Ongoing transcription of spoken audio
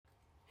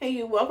Hey,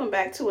 you, welcome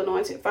back to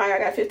Anointed Fire. I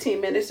got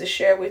 15 minutes to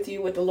share with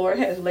you what the Lord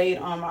has laid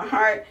on my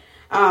heart.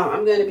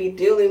 I'm going to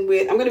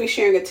be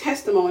sharing a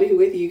testimony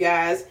with you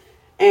guys.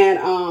 And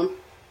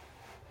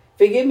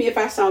forgive me if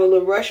I sound a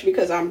little rushed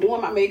because I'm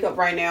doing my makeup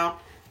right now.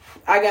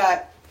 I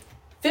got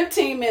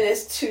 15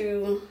 minutes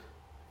to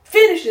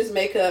finish this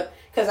makeup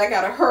because I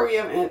got to hurry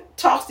up and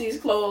toss these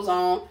clothes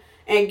on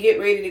and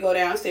get ready to go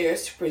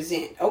downstairs to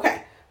present.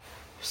 Okay,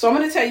 so I'm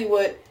going to tell you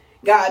what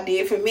God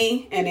did for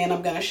me, and then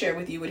I'm going to share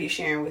with you what he's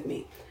sharing with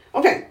me.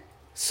 Okay,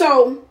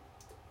 so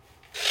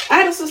I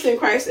had a sister in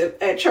Christ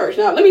at church.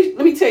 Now, let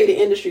me tell you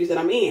the industries that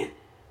I'm in.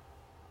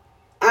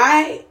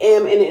 I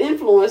am an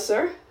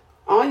influencer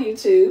on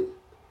YouTube.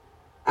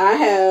 I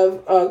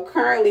have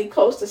currently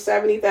close to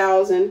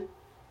 70,000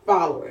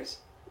 followers,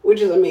 which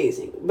is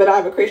amazing. But I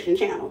have a Christian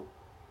channel.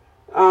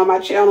 My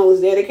channel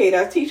is dedicated.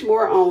 I teach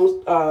more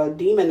on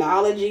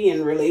demonology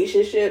and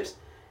relationships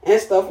and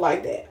stuff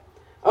like that.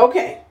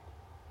 Okay,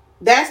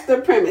 that's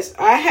the premise.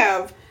 I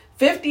have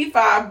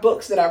 55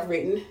 books that I've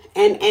written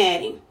and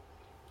adding.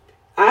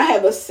 I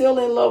have a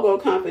seal-in logo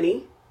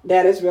company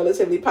that is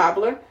relatively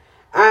popular.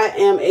 I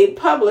am a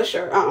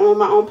publisher. I own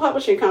my own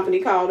publishing company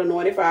called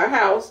Anointed Fire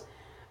House.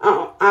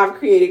 I've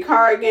created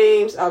card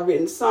games. I've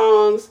written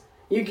songs.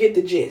 You get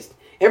the gist.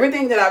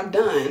 Everything that I've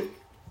done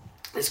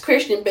is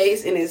Christian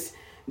based and is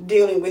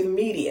dealing with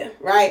media,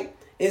 right?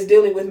 It's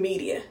dealing with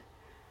media.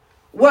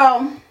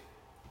 Well,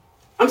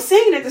 I'm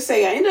saying that to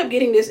say I ended up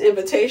getting this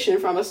invitation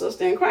from a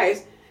sister in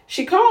Christ.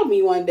 She called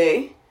me one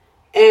day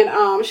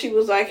and she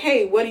was like,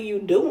 hey, what are you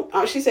doing?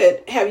 She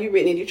said, have you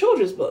written any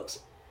children's books?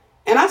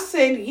 And I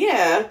said,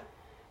 yeah,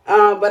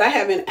 but I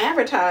haven't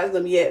advertised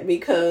them yet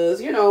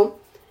because,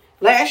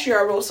 last year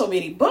I wrote so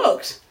many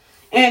books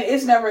and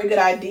it's never a good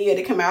idea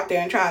to come out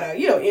there and try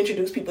to,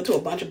 introduce people to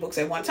a bunch of books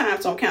at one time.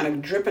 So I'm kind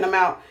of dripping them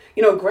out,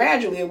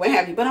 gradually and what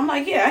have you. But I'm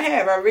like, yeah, I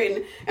have. I've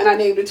written, and I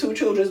named the 2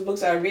 children's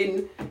books I've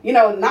written,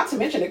 not to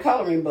mention the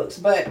coloring books,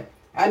 but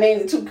I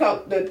named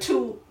the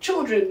two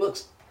children's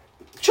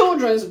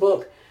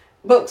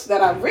books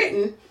that I've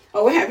written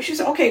or what have you. She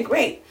said, okay,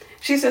 great.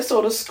 She said,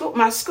 so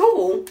my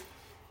school,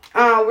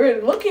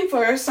 we're looking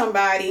for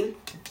somebody,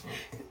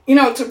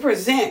 to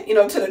present,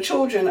 to the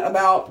children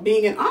about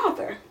being an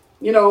author,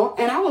 and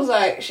I was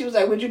like, she was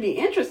like, would you be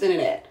interested in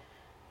that?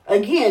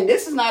 Again,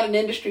 this is not an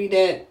industry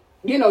that,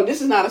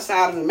 this is not a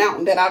side of the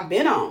mountain that I've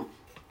been on.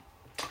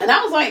 And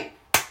I was like,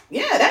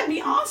 yeah, that'd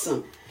be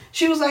awesome.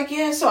 She was like,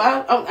 yeah. So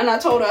I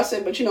told her, I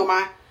said, but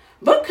my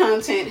book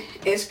content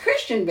is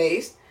Christian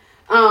based.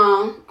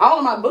 All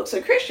of my books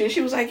are Christian.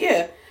 She was like,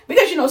 yeah,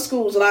 because,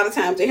 schools, a lot of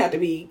times they have to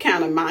be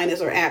kind of minus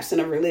or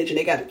absent of religion.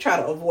 They got to try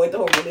to avoid the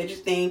whole religious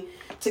thing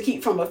to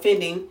keep from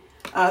offending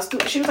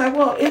students. She was like,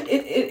 well, it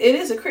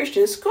is a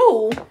Christian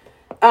school.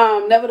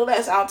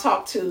 Nevertheless, I'll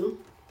talk to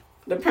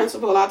the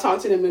principal. I'll talk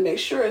to them and make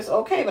sure it's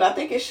okay, but I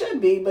think it should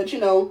be. But,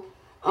 so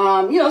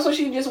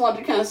she just wanted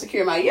to kind of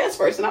secure my yes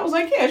first. And I was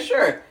like, yeah,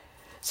 sure.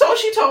 So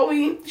she told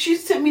me, she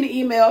sent me the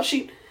email.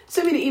 She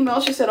sent me the email.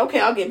 She said, okay,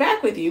 I'll get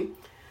back with you.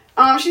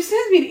 She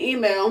sends me the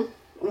email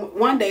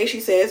one day. She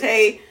says,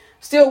 hey,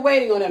 still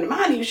waiting on them.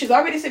 Mind you, she's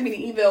already sent me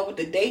the email with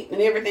the date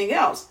and everything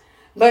else.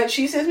 But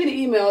she sends me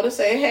the email to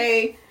say,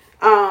 hey,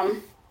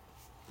 I'm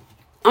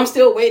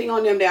still waiting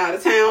on them. They're out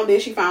of town. Then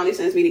she finally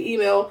sends me the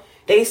email.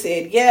 They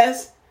said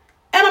yes.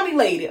 And I'm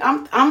elated.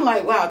 I'm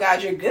like, wow,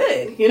 God, you're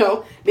good,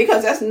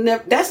 because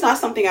that's not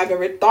something I've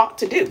ever thought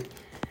to do.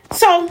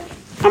 So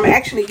I'm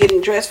actually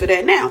getting dressed for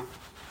that now.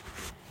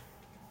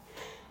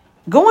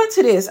 Going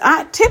to this,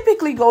 I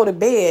typically go to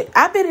bed.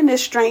 I've been in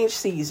this strange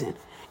season.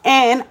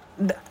 And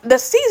the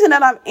season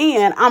that I'm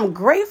in, I'm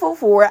grateful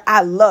for it.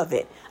 I love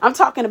it. I'm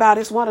talking about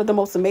it's one of the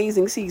most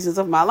amazing seasons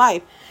of my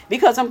life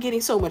because I'm getting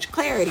so much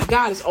clarity.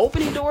 God is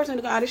opening doors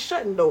and God is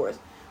shutting doors.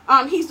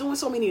 He's doing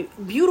so many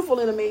beautiful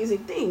and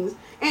amazing things.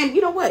 And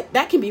you know what?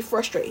 That can be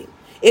frustrating.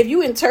 If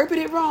you interpret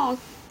it wrong,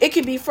 it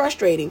can be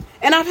frustrating.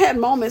 And I've had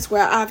moments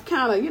where I've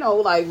kind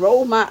of,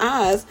 rolled my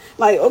eyes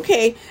like,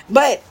 okay,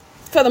 but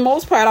for the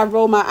most part, I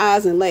rolled my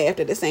eyes and laughed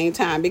at the same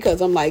time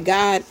because I'm like,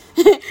 God,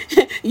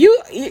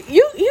 you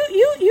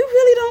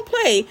really don't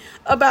play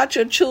about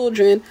your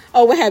children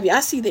or what have you.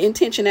 I see the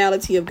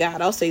intentionality of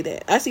God. I'll say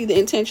that. I see the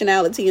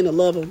intentionality and the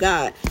love of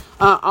God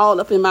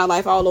all up in my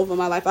life, all over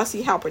my life. I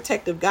see how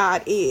protective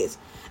God is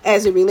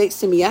as it relates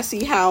to me. I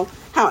see how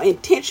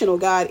intentional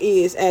God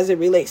is as it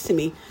relates to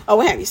me or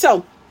what have you.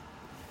 So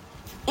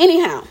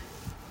anyhow,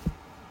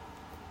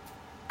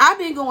 I've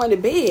been going to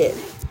bed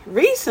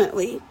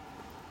recently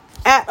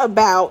at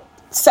about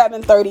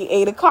 7:30,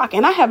 8 o'clock.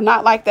 And I have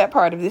not liked that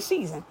part of the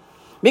season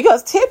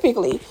because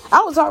typically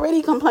I was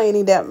already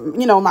complaining that,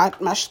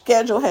 my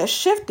schedule has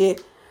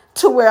shifted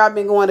to where I've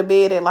been going to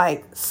bed at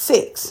like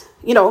 6,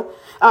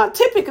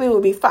 typically it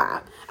would be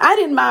 5. I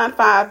didn't mind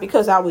 5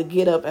 because I would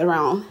get up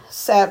around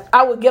 7.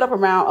 I would get up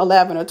around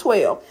 11 or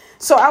 12.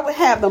 So I would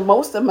have the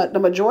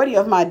majority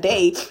of my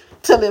day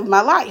to live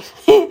my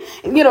life,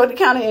 to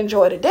kind of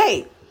enjoy the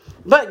day.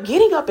 But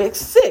getting up at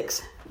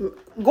 6,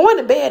 going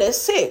to bed at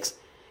 6,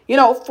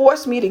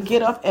 forced me to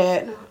get up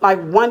at like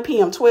 1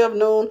 p.m., 12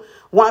 noon,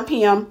 1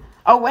 p.m.,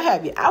 or what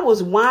have you. I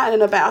was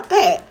whining about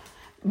that.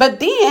 But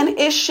then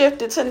it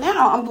shifted to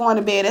now I'm going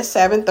to bed at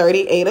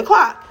 7:30, 8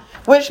 o'clock,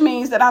 which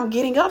means that I'm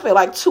getting up at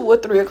like 2 or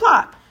 3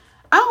 o'clock.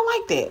 I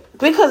don't like that,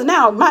 because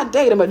now my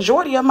day, the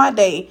majority of my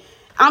day,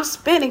 I'm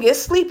spending it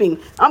sleeping.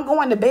 I'm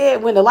going to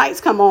bed when the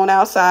lights come on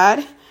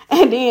outside,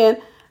 and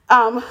then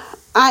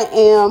I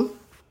am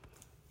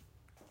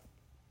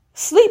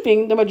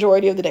sleeping the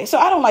majority of the day. So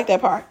I don't like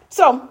that part.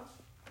 So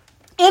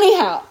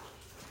anyhow,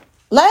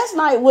 last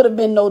night would have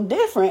been no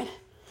different,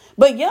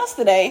 but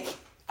yesterday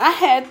I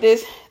had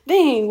this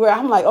thing where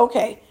I'm like,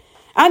 okay,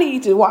 I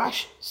need to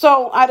wash.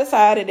 So I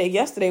decided that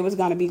yesterday was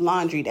going to be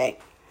laundry day.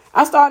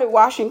 I started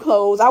washing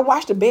clothes. I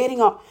washed the bedding,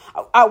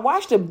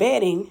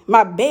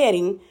 my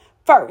bedding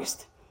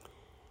first.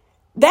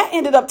 That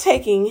ended up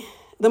taking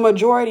the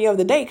majority of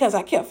the day because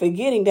I kept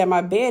forgetting that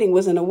my bedding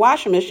was in the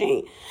washing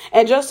machine.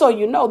 And just so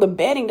you know, the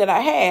bedding that I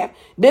have,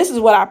 this is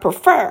what I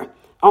prefer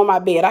on my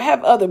bed. I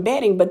have other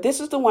bedding, but this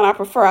is the one I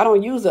prefer. I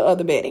don't use the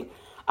other bedding.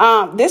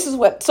 This is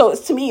what, so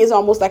to me, it's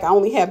almost like I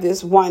only have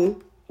this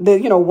one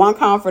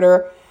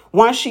comforter,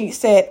 one sheet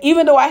set.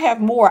 Even though I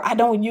have more, I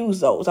don't use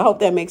those. I hope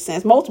that makes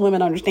sense. Most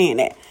women understand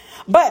that.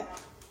 But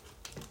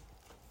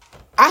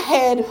I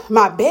had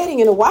my bedding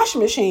in the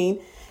washing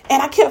machine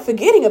and I kept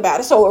forgetting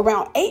about it. So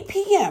around 8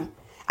 p.m.,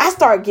 I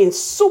started getting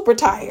super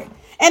tired.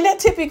 And that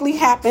typically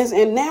happens.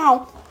 And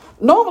now,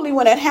 normally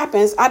when that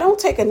happens, I don't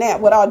take a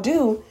nap. What I'll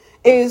do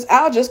is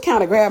I'll just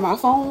kind of grab my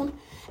phone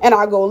and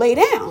I'll go lay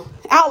down.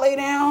 I'll lay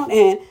down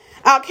and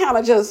I'll kind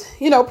of just,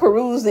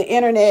 peruse the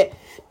internet.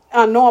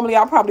 Normally,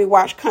 I'll probably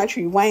watch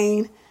Country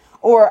Wayne,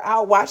 or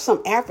I'll watch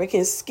some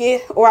African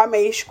skit, or I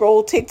may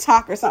scroll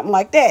TikTok or something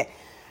like that.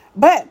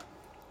 But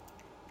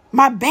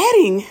my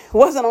bedding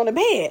wasn't on the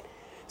bed.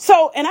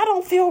 So, and I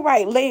don't feel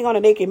right laying on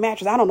a naked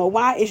mattress. I don't know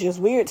why. It's just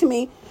weird to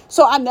me.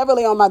 So I never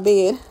lay on my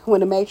bed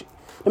when the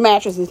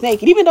mattress is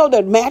naked. Even though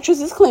the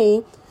mattress is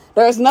clean,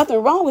 there's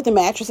nothing wrong with the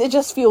mattress. It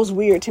just feels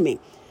weird to me.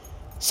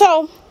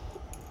 So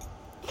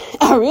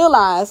I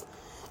realized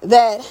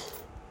that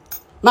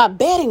my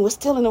bedding was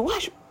still in the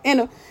washing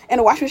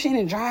machine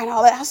and dry and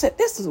all that. I said,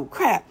 this is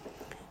crap.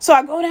 So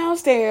I go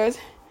downstairs.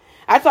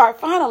 I start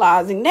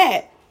finalizing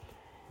that.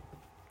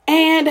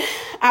 And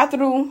I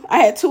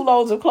had 2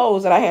 loads of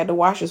clothes that I had to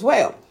wash as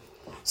well.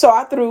 So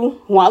I threw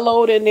 1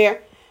 load in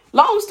there.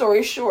 Long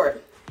story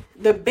short,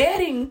 the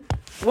bedding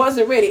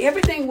wasn't ready.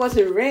 Everything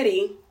wasn't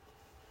ready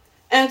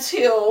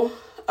until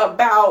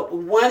about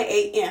 1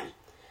 a.m.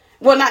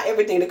 Well, not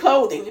everything, the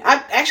clothing.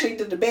 I actually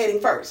did the bedding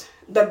first.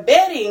 The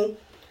bedding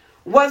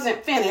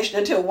wasn't finished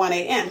until 1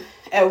 a.m.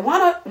 At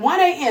 1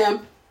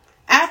 a.m.,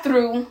 I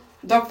threw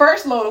the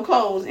first load of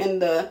clothes in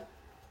the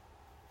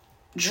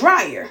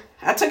dryer.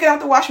 I took it out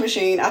the washing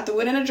machine. I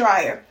threw it in the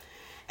dryer.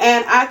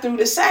 And I threw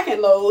the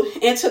second load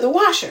into the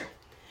washer.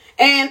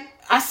 And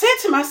I said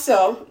to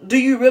myself, do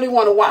you really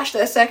want to wash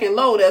that second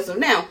load as of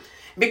now?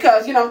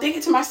 Because, I'm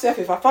thinking to myself,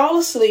 if I fall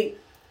asleep,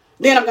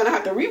 then I'm going to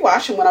have to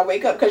rewash them when I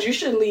wake up, because you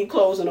shouldn't leave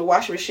clothes in the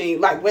washing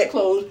machine, like wet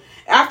clothes.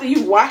 After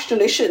you've washed them,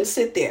 they shouldn't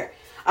sit there.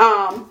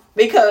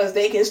 Because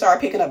they can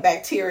start picking up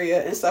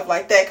bacteria and stuff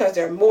like that, because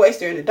they're moist,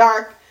 they're in the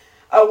dark,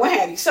 what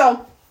have you.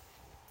 So,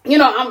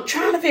 I'm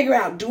trying to figure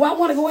out, do I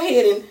want to go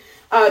ahead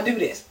and do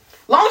this?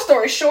 Long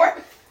story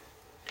short,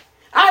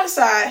 I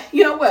decide,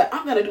 you know what,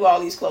 I'm going to do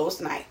all these clothes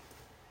tonight.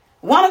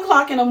 1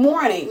 o'clock in the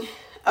morning,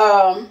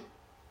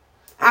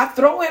 I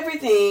throw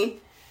everything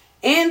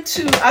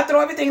into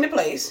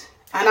place,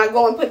 and I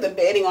go and put the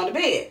bedding on the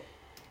bed.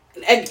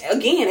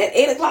 Again, at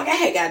 8 o'clock, I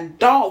had got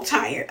dog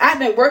tired. I've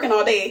been working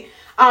all day.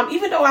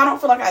 Even though I don't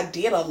feel like I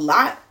did a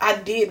lot, I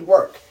did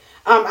work.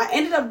 I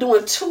ended up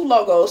doing 2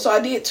 logos. So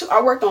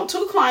I worked on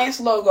 2 clients'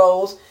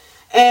 logos,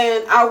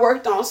 and I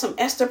worked on some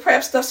Esther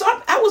Prep stuff. So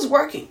I was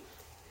working.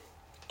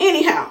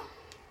 Anyhow,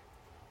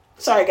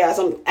 sorry guys,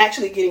 I'm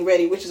actually getting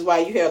ready, which is why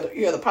you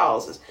hear the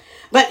pauses.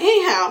 But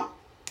anyhow,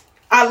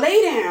 I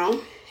lay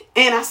down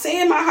and I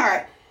say in my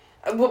heart,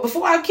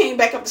 before I came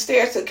back up the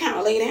stairs to kind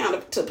of lay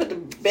down to put the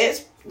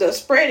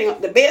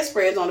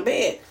bedspreads on the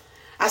bed,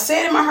 I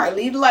said in my heart,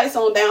 leave the lights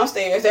on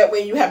downstairs. That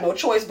way you have no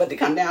choice but to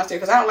come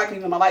downstairs, because I don't like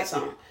leaving my lights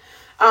on.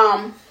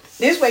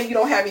 This way you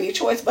don't have any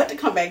choice but to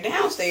come back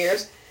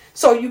downstairs,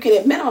 so you can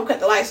at minimum cut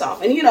the lights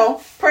off. And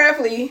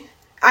prayerfully,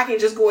 I can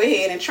just go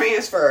ahead and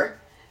transfer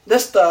the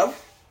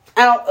stuff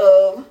out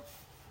of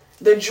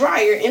the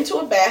dryer into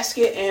a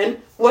basket,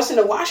 and what's in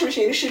the washing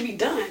machine, it should be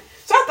done.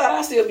 So I thought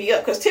I'd still be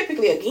up, because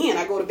typically, again,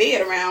 I go to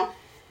bed around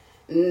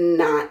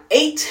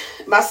 8,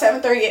 by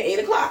 7:30 at 8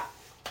 o'clock.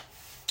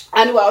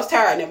 I knew I was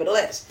tired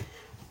nevertheless.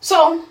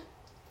 So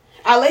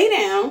I lay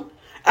down.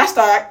 I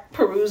start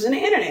perusing the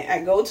internet.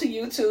 I go to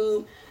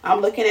YouTube.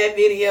 I'm looking at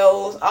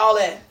videos, all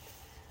that.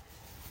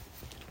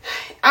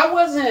 I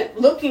wasn't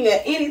looking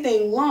at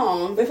anything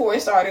long before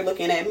it started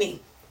looking at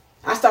me.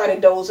 I started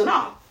dozing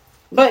off.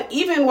 But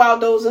even while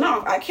dozing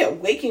off, I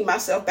kept waking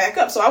myself back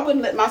up. So I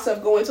wouldn't let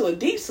myself go into a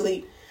deep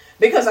sleep,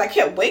 because I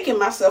kept waking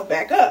myself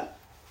back up.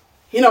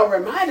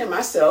 Reminding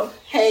myself,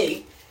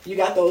 hey, you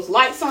got those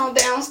lights on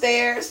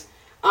downstairs.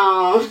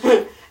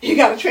 You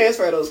got to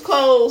transfer those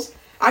clothes.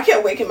 I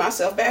kept waking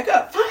myself back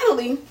up.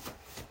 Finally,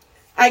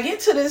 I get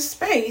to this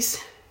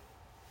space.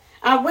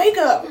 I wake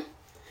up,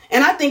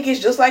 and I think it's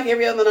just like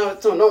every other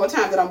normal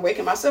time that I'm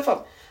waking myself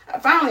up.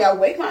 Finally, I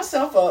wake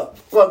myself up.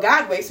 Well,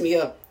 God wakes me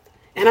up.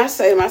 And I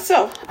say to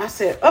myself, I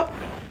said, oh,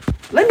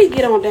 let me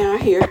get on down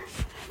here.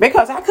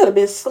 Because I could have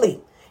been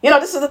asleep.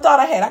 This is the thought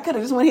I had. I could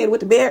have just went ahead and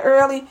went to bed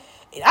early.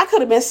 I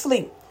could have been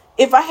asleep.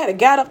 If I had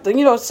got up,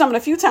 some of the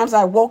few times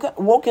I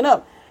woken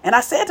up. And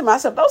I said to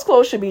myself, those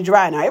clothes should be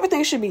dry now.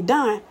 Everything should be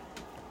done.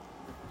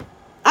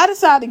 I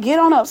decided to get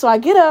on up. So I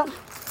get up.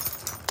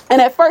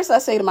 And at first I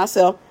say to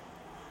myself,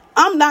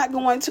 I'm not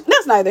going to.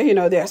 That's neither here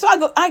nor there. So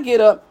I get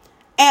up.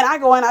 And I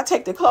go and I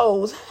take the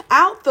clothes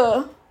out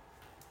the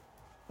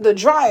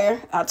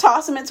dryer. I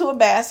toss them into a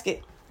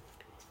basket.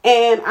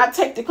 And I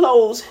take the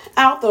clothes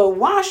out the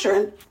washer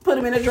and put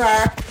them in the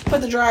dryer.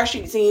 Put the dryer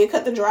sheets in.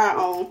 Cut the dryer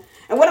on.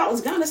 And what I was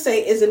going to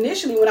say is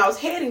initially when I was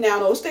heading down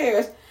those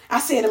stairs, I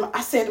said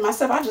to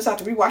myself, I just have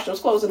to rewash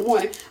those clothes in the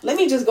morning. Let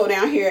me just go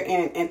down here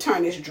and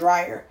turn this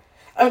dryer.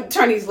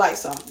 Turn these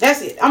lights off.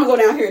 That's it. I'm going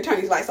to go down here and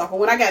turn these lights off. But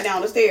when I got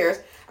down the stairs,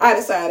 I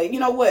decided, you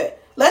know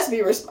what? Let's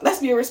be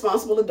a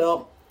responsible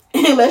adult.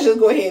 And let's just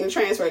go ahead and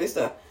transfer this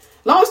stuff.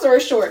 Long story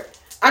short,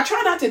 I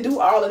try not to do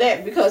all of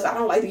that because I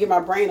don't like to give my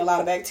brain a lot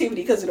of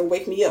activity because it'll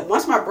wake me up.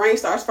 Once my brain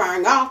starts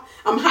firing off,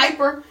 I'm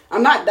hyper.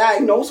 I'm not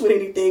diagnosed with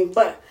anything,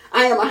 but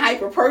I am a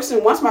hyper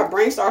person. Once my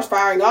brain starts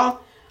firing off,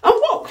 I'm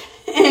woke.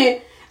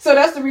 And so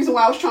that's the reason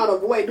why I was trying to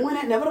avoid doing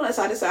that. Nevertheless,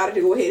 I decided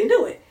to go ahead and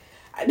do it.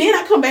 Then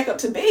I come back up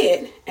to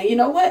bed, and you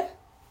know what?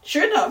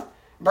 Sure enough,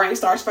 brain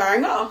starts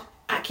firing off.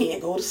 I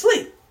can't go to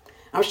sleep.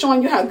 I'm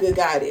showing you how good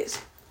God is.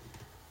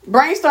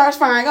 Brain starts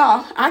firing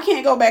off. I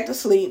can't go back to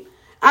sleep.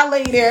 I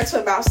lay there till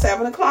about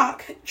 7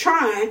 o'clock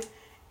trying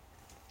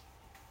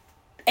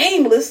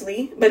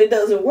aimlessly, but it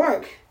doesn't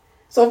work.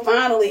 So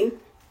finally,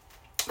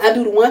 I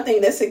do the one thing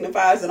that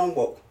signifies that I'm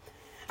woke.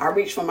 I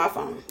reach for my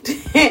phone.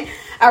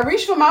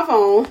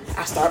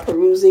 I start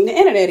perusing the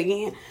internet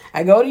again.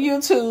 I go to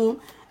YouTube.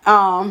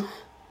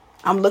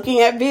 I'm looking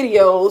at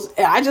videos.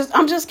 And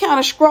I'm just kind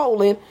of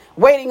scrolling,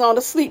 waiting on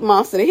the sleep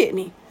monster to hit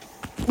me.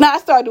 Now, I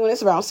started doing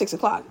this around 6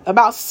 o'clock.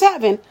 About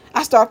 7,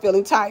 I start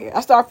feeling tired.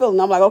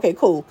 I'm like, okay,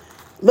 cool.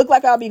 Look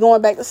like I'll be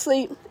going back to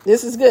sleep.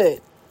 This is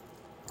good.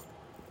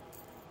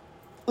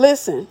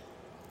 Listen,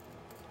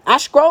 I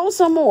scrolled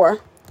some more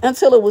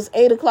until it was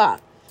 8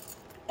 o'clock.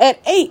 At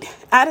 8,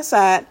 I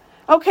decide,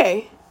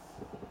 okay,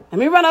 let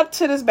me run up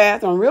to this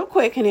bathroom real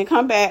quick and then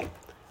come back.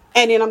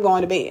 And then I'm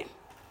going to bed.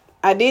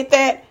 I did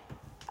that.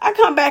 I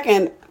come back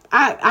and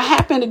I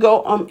happen to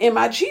go in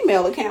my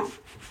Gmail account.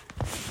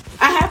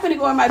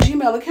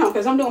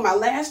 Because I'm doing my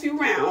last few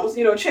rounds,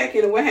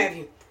 checking and what have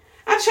you.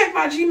 I check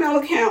my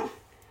Gmail account.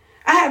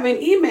 I have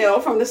an email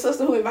from the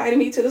sister who invited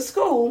me to the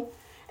school.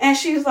 And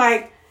she's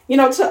like,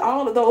 to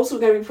all of those who are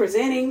going to be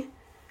presenting,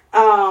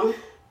 we're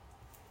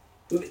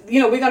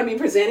going to be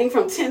presenting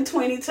from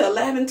 10:20 to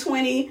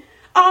 11:20.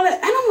 All that.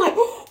 And I'm like,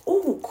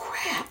 oh,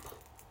 crap.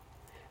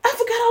 I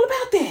forgot all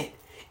about that.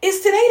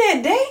 Is today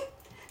that day?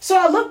 So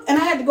I looked and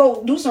I had to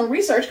go do some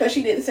research because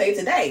she didn't say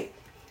today.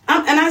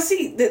 And I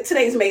see that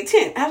today's May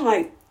 10th. I was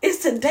like, is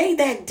today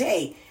that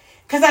day?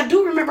 Because I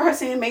do remember her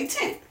saying May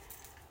 10th.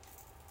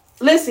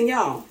 Listen,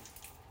 y'all.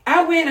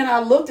 I went and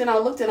I looked. And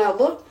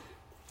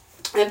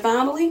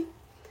finally,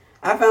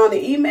 I found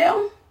the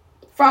email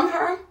from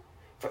her.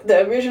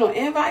 The original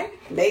invite,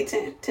 May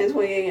 10th,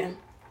 10:20 a.m.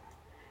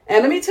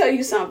 And let me tell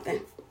you something.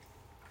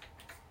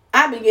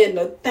 I began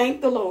to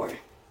thank the Lord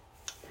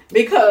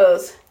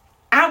because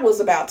I was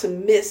about to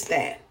miss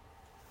that.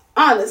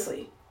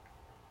 Honestly,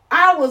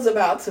 I was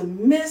about to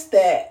miss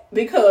that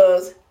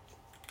because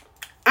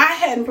I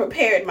hadn't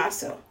prepared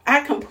myself.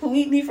 I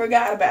completely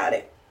forgot about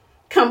it.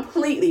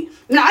 Completely.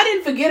 Now, I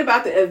didn't forget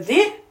about the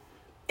event.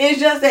 It's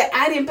just that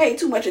I didn't pay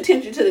too much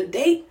attention to the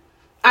date.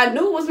 I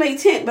knew it was May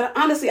 10th, but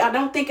honestly, I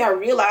don't think I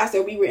realized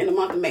that we were in the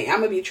month of May. I'm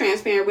going to be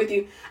transparent with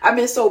you. I've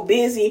been so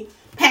busy.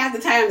 Half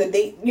the time, the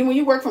date, when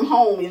you work from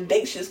home, the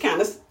dates just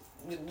kind of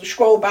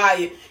scroll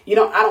by you.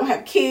 I don't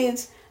have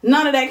kids,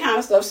 none of that kind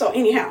of stuff. So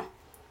anyhow,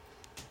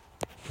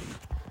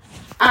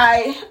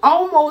 I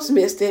almost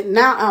missed it.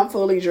 Now I'm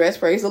fully dressed.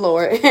 Praise the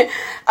Lord.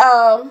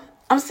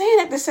 I'm saying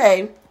that to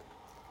say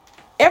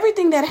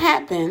everything that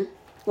happened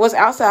was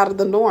outside of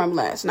the norm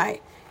last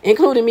night,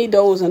 including me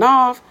dozing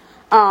off.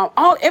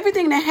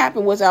 Everything that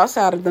happened was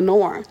outside of the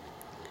norm.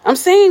 I'm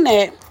saying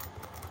that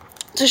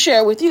to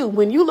share with you.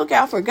 When you look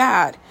out for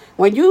God,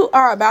 when you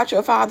are about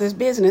your Father's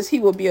business, He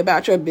will be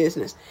about your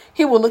business.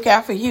 He will look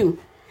out for you.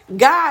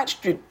 God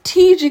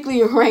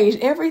strategically arranged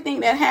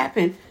everything that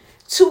happened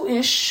to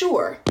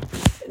ensure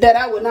that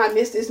I would not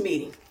miss this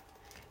meeting.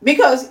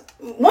 Because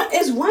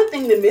it's one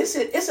thing to miss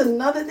it. It's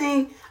another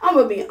thing. I'm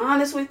going to be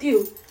honest with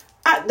you.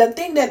 The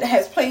thing that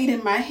has played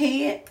in my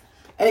head,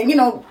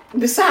 and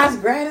besides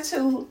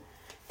gratitude,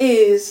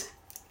 is,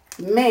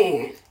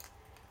 man,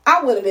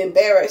 I would have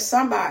embarrassed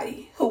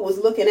somebody who was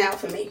looking out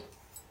for me.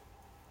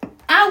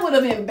 I would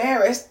have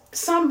embarrassed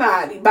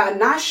somebody by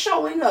not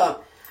showing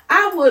up.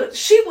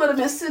 She would have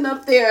been sitting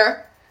up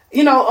there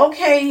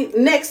Okay,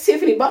 next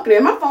Tiffany Bucket,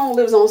 and my phone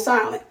lives on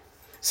silent.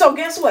 So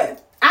guess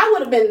what? I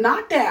would have been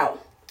knocked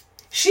out.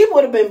 She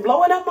would have been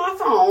blowing up my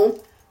phone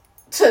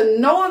to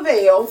no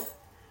avail,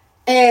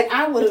 and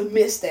I would have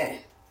missed that.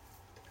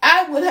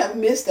 I would have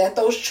missed that.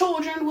 Those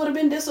children would have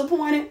been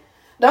disappointed,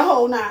 the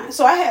whole nine.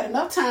 So I had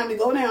enough time to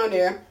go down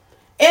there,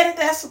 edit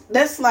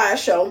that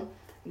slideshow,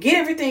 get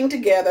everything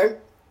together,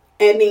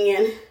 and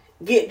then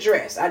get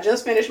dressed. I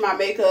just finished my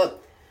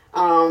makeup,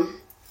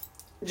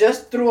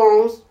 just threw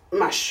on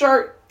my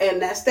shirt,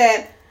 and that's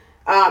that.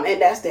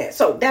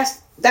 So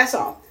that's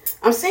all.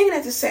 I'm saying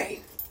that to say,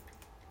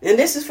 and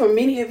this is for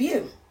many of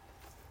you,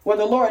 what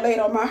the Lord laid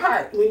on my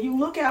heart. When you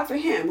look out for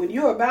him, when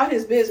you're about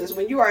his business,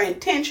 when you are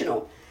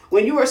intentional,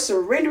 when you are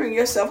surrendering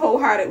yourself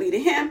wholeheartedly to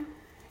him,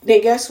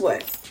 then guess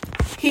what?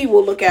 He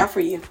will look out for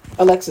you.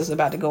 Alexa's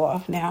about to go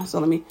off now.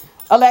 So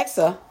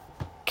Alexa,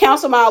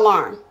 cancel my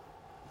alarm.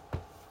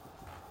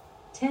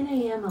 10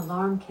 a.m.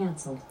 alarm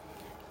canceled.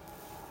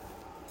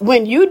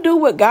 When you do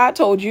what God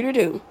told you to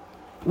do,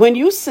 when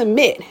you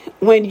submit,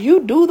 when you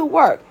do the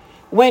work,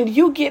 when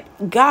you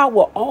God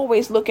will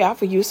always look out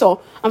for you.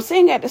 So I'm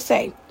saying that to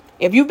say,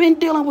 if you've been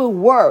dealing with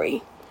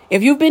worry,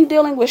 if you've been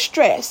dealing with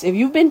stress, if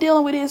you've been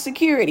dealing with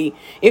insecurity,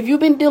 if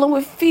you've been dealing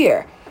with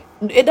fear,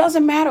 it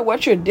doesn't matter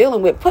what you're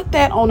dealing with. Put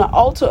that on the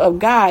altar of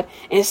God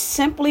and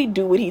simply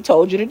do what he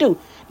told you to do.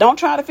 Don't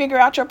try to figure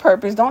out your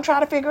purpose. Don't try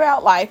to figure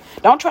out life.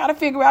 Don't try to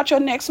figure out your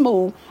next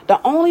move.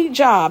 The only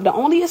job, the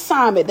only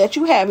assignment that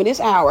you have in this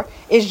hour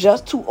is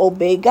just to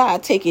obey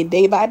God. Take it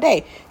day by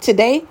day.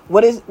 Today,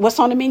 what's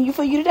on the menu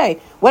for you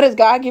today? What is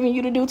God giving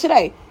you to do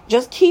today?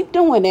 Just keep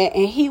doing that,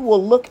 and he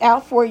will look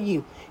out for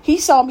you. He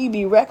saw me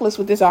be reckless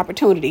with this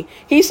opportunity.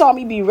 He saw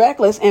me be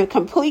reckless and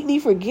completely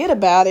forget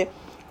about it.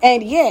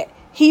 And yet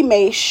he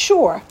made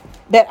sure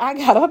that I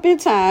got up in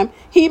time.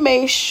 He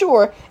made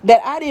sure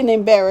that I didn't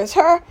embarrass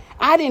her.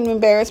 I didn't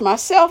embarrass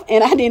myself,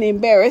 and I didn't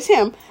embarrass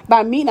him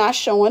by me not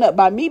showing up,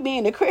 by me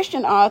being the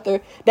Christian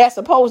author that's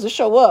supposed to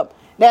show up,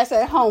 that's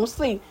at home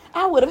sleep.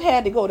 I would have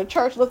had to go to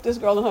church, look this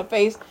girl in her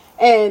face,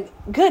 and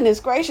goodness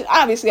gracious,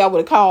 obviously I would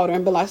have called her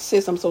and been like,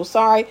 sis, I'm so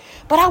sorry.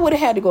 But I would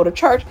have had to go to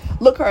church,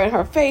 look her in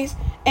her face,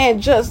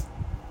 and just,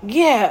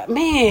 yeah,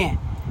 man,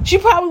 she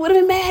probably would have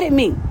been mad at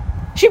me.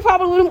 She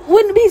probably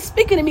wouldn't be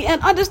speaking to me,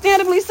 and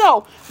understandably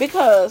so,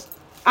 because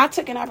I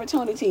took an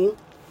opportunity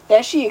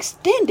that she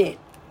extended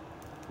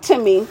to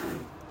me,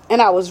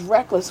 and I was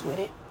reckless with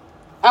it.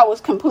 I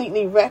was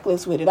completely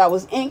reckless with it. I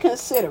was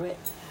inconsiderate.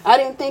 I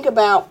didn't think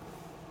about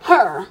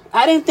her.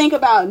 I didn't think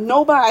about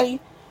nobody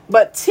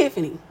but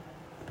Tiffany.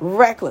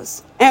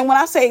 Reckless. And when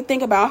I say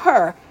think about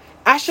her,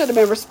 I should have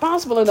been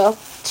responsible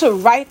enough to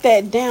write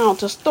that down,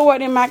 to store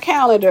it in my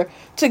calendar,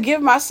 to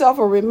give myself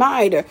a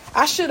reminder.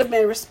 I should have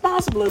been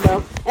responsible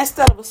enough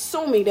instead of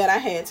assuming that I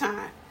had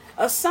time.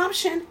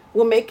 Assumption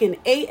will make an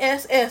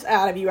ASS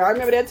out of you. I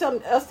remember them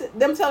telling us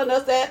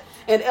that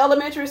in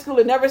elementary school.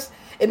 It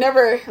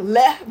never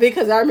left,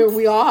 because I remember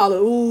we all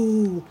hollered,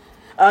 ooh,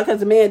 because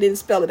the man didn't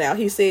spell it out.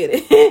 He said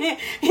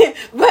it.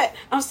 But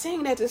I'm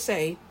saying that to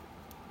say,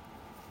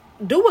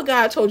 do what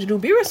God told you to do.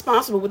 Be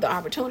responsible with the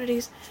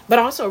opportunities. But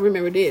also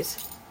remember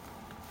this.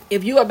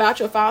 If you're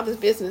about your Father's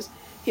business,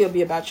 he'll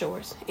be about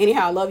yours.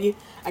 Anyhow, I love you.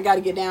 I got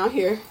to get down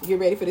here, get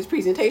ready for this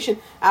presentation.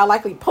 I'll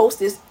likely post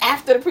this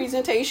after the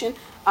presentation.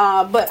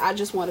 But I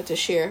just wanted to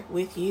share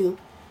with you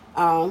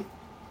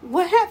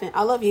what happened.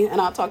 I love you, and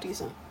I'll talk to you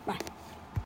soon. Bye.